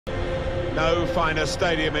No finer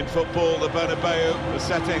stadium in football, the Bernabeu, the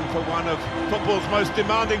setting for one of football's most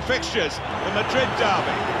demanding fixtures, the Madrid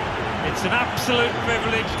derby. It's an absolute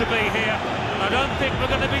privilege to be here. I don't think we're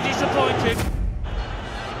going to be disappointed.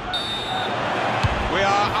 We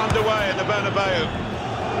are underway in the Bernabeu.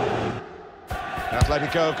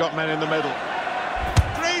 Atletico have got men in the middle.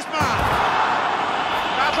 Griezmann!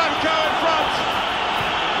 Atletico in front!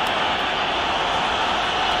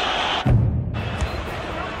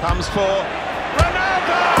 Comes for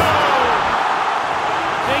Ronaldo!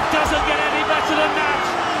 It doesn't get any better than that.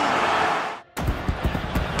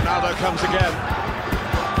 Ronaldo comes again.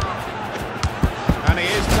 And he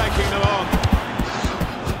is taking them on.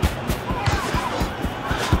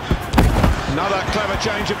 Another clever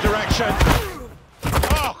change of direction.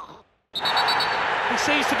 Oh! He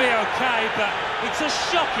seems to be okay, but it's a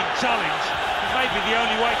shocking challenge. It may be the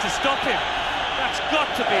only way to stop him. That's got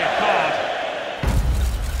to be a card.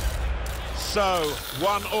 So,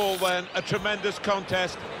 1-1 then, a tremendous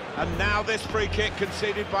contest, and now this free kick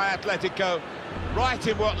conceded by Atletico, right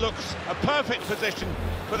in what looks a perfect position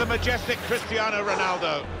for the majestic Cristiano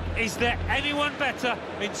Ronaldo. Is there anyone better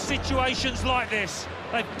in situations like this?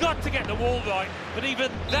 They've got to get the wall right, but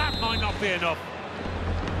even that might not be enough.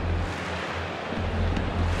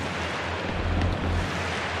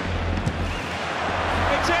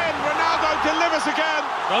 It's in, Ronaldo delivers again.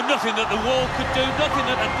 Oh, nothing that the wall could do, nothing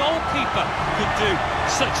that the goalkeeper could do.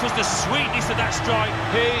 Such was the sweetness of that strike.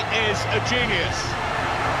 He is a genius.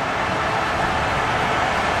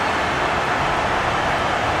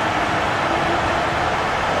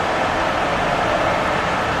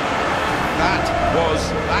 That was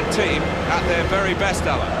that team at their very best,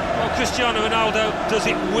 Alan. Well, Cristiano Ronaldo does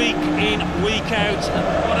it week in, week out.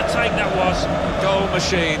 What a take that was. Goal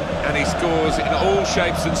machine, and he scores in all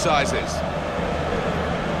shapes and sizes.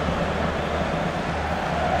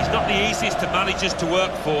 He's not the easiest of managers to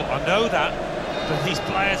work for, I know that, but these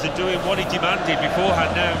players are doing what he demanded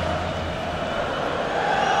beforehand now.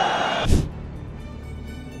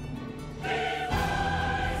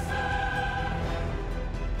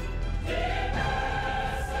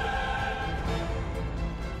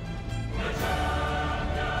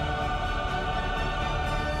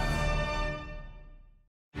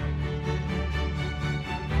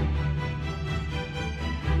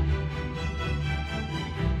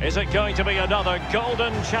 Is it going to be another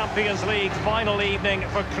Golden Champions League final evening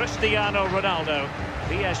for Cristiano Ronaldo?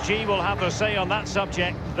 PSG will have their say on that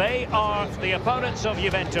subject. They are the opponents of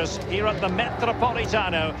Juventus here at the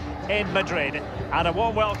Metropolitano in Madrid. And a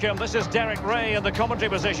warm welcome. This is Derek Ray in the commentary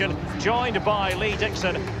position, joined by Lee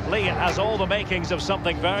Dixon. Lee has all the makings of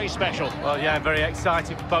something very special. Well, yeah, I'm very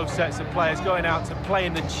excited for both sets of players going out to play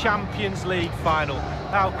in the Champions League final.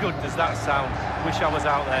 How good does that sound? Wish I was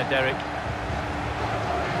out there, Derek.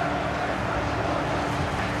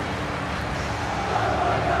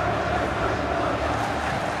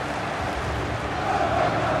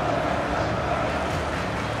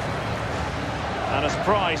 And as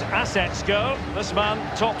prize assets go, this man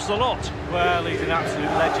tops the lot. Well, he's an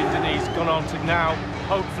absolute legend, and he's gone on to now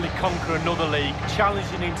hopefully conquer another league,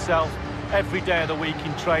 challenging himself every day of the week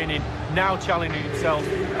in training, now challenging himself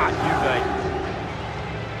at Juve.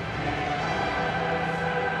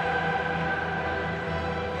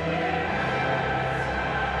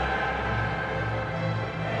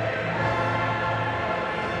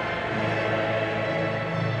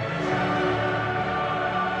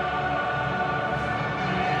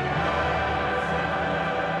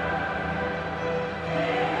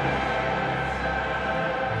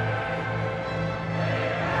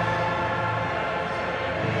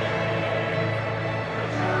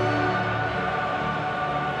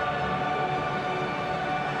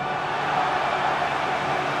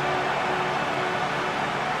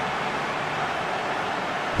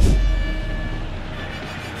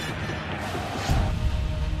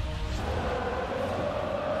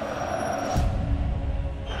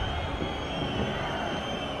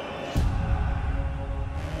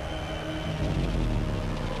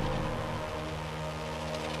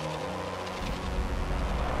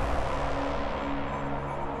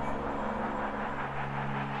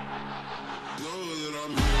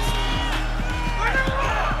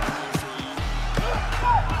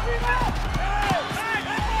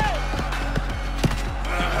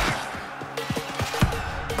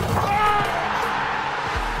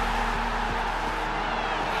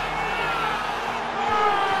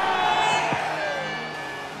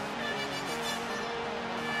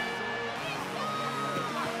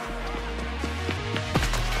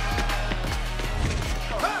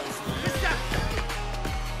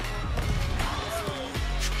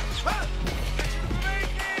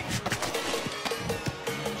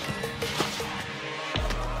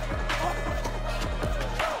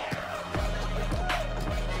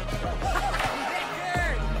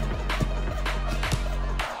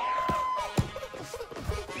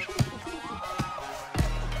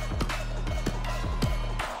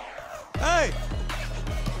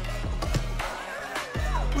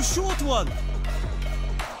 short one.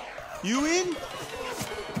 You in?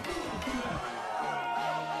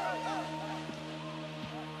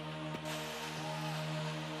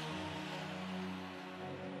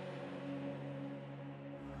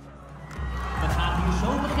 We gaan hier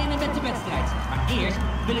zo beginnen met de wedstrijd. Maar eerst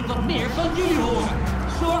wil ik wat meer van jullie horen.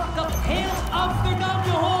 Zorg dat heel Amsterdam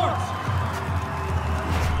je hoort.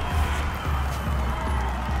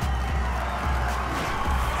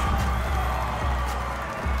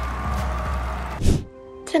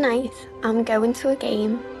 Tonight, I'm going to a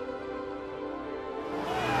game.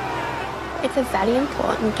 It's a very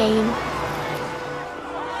important game.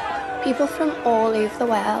 People from all over the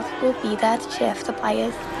world will be there to cheer for the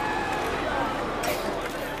players.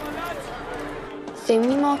 So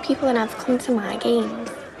many more people than ever come to my games.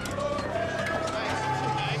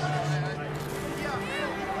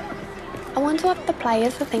 I wonder what the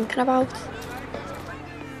players are thinking about.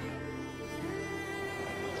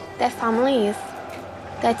 Their families,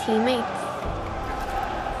 their teammates,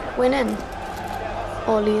 winning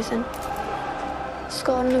or losing,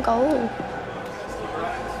 scoring a goal.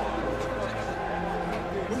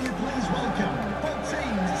 Will you please welcome both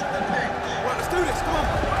teams to the pitch? Right, let's do this, come on.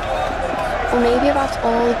 Or maybe about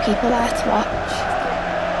all the people there to watch.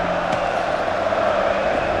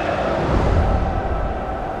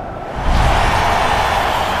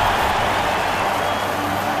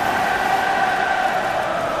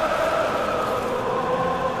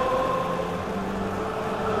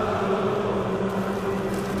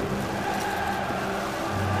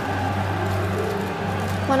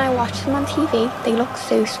 When I watch them on TV, they look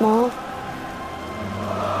so small.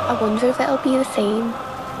 I wonder if it'll be the same.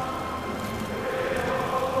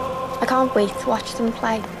 I can't wait to watch them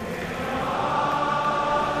play.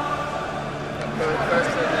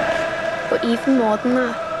 But even more than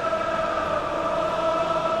that,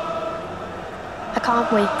 I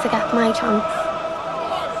can't wait to get my chance.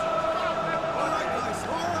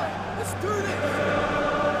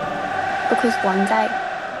 Because one day,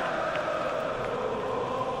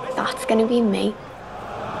 that's going to be me.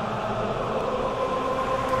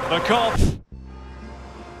 The call.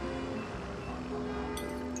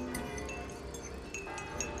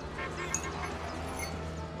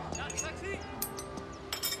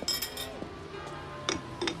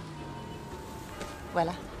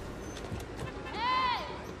 Voilà. Hey!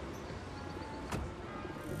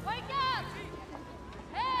 Wake up!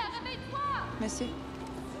 Hey, réveille-toi! Monsieur,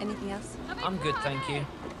 anything else? I'm good, thank you.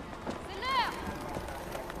 C'est l'heure!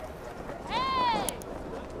 Hey!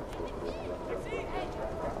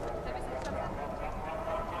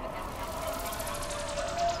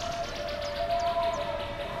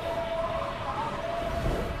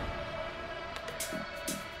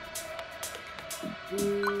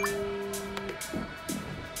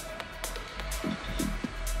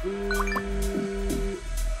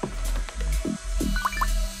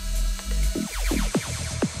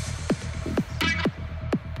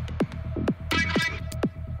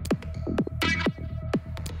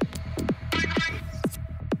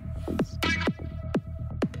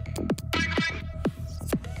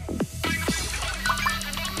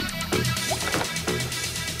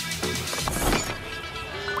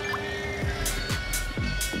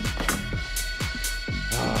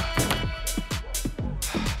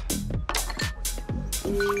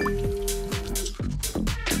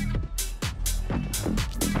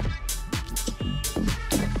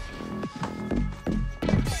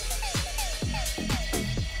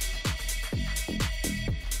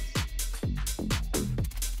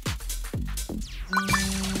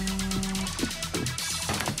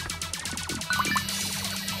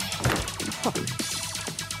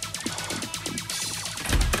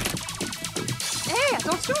 Hey,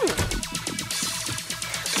 attention!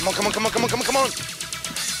 Come on, come on, come on, come on, come on, come on!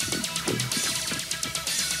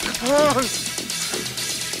 Come on!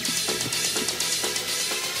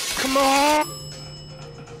 Come on!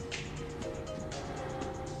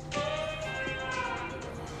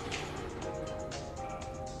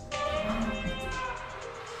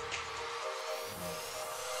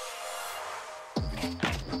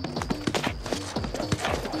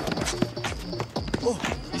 Oh,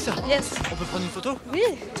 Lisa. Yes. On peut prendre une photo?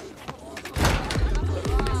 Oui.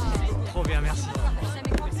 Trop bien, merci.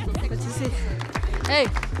 Good to see. Hey,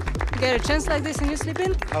 you get a chance like this and you sleep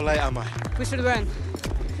in? How late am I? We should run.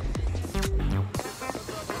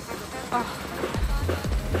 Oh.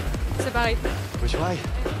 C'est pareil. Which way?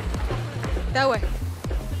 That way.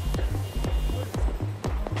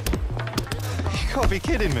 You can't be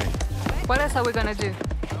kidding me. What else are we gonna do?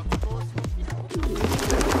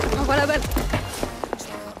 Oh, voilà, balle.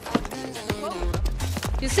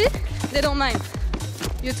 You see? They don't mind.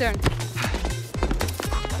 You turn.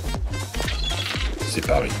 C'est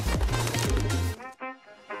Paris.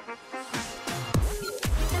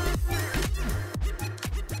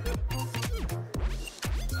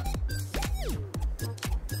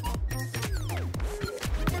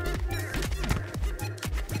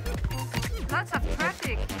 Lots of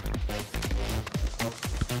traffic.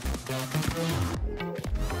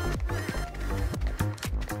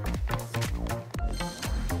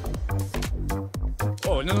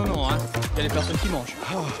 Oh, non, non, non, hein. Il y a des personnes qui mangent.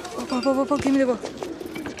 Oh, give me the ball.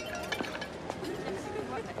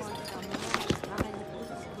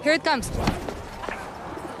 Here it comes.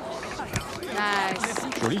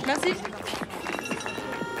 Nice. Joli. Merci.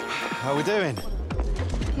 How we doing?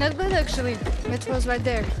 Not bad, actually. Metro's right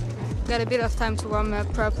there. Got a bit of time to warm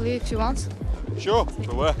up properly if you want. Sure,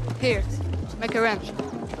 but where? Here, make a run.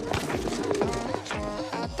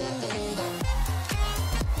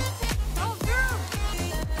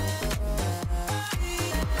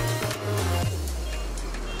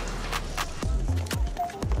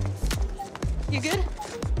 You good?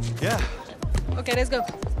 Yeah. Okay, let's go.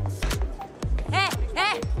 Hé,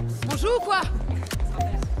 hé, on joue ou quoi?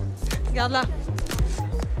 Garde là.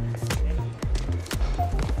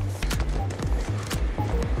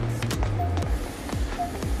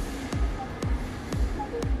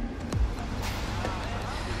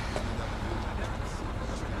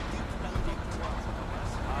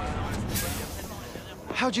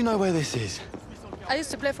 How do you know where this is? I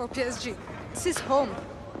used to play for PSG. This is home.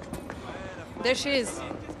 There she is.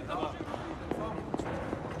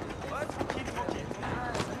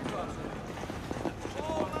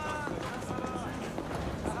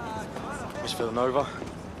 Miss Villanova?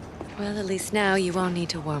 Well, at least now you won't need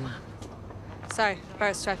to warm up. Sorry,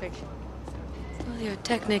 Paris traffic. Well, you're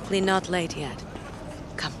technically not late yet.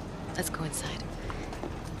 Come, let's go inside.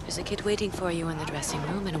 There's a kid waiting for you in the dressing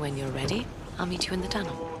room, and when you're ready, I'll meet you in the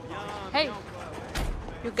tunnel. Hey,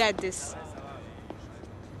 you got this.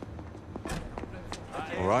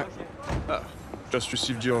 All right. Just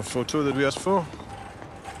received your photo that we asked for.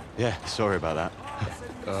 Yeah, sorry about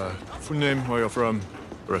that. Full name, where you're from,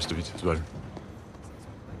 the rest of it as well.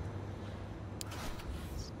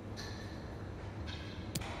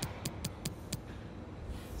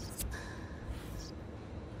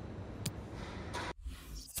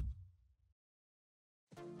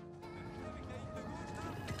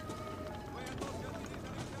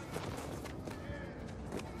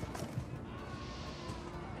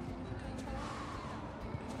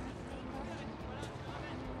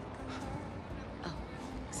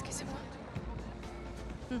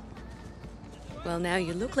 Well, now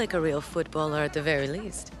you look like a real footballer at the very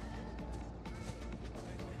least.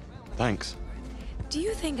 Thanks. Do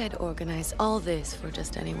you think I'd organize all this for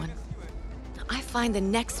just anyone? I find the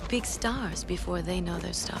next big stars before they know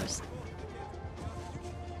they're stars.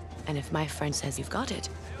 And if my friend says you've got it,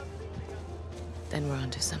 then we're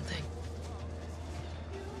onto something.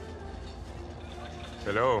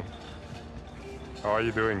 Hello. How are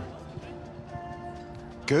you doing?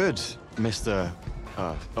 Good, Mr.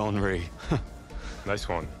 Henri. Nice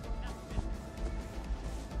one.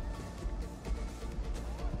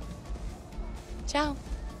 Ciao.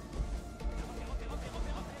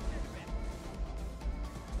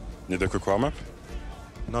 Need a quick warm-up?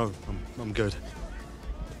 No, I'm good.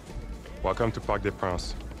 Welcome to Parc des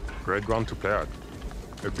Princes. Great ground to play at.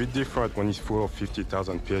 A bit different when it's full of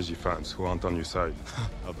 50,000 PSG fans who aren't on your side.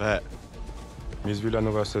 I bet. Miss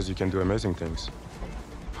Villanova says you can do amazing things.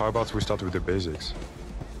 How about we start with the basics?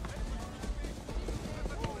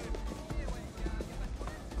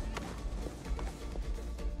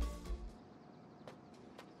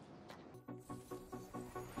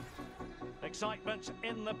 Excitement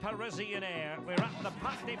in the Parisian air. We're at the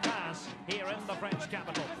Parc des Princes here in the French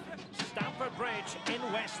capital. Stamford Bridge in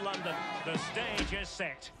West London. The stage is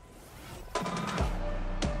set.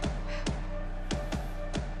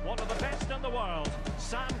 One of the best in the world,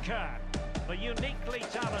 Sam Kerr. The uniquely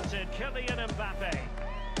talented Kylian Mbappe.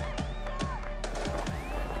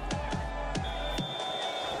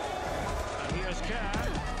 And here's Kerr.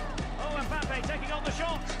 Oh, Mbappe taking on the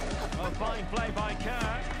shot. Oh, fine play by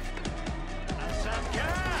Kerr. And Sam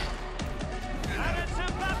Kerr. And it's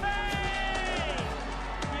Mbappe!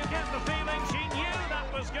 You get the feeling she knew that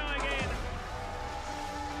was going in.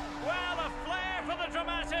 Well, a flair for the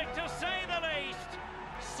dramatic, to say the least.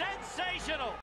 Sensational.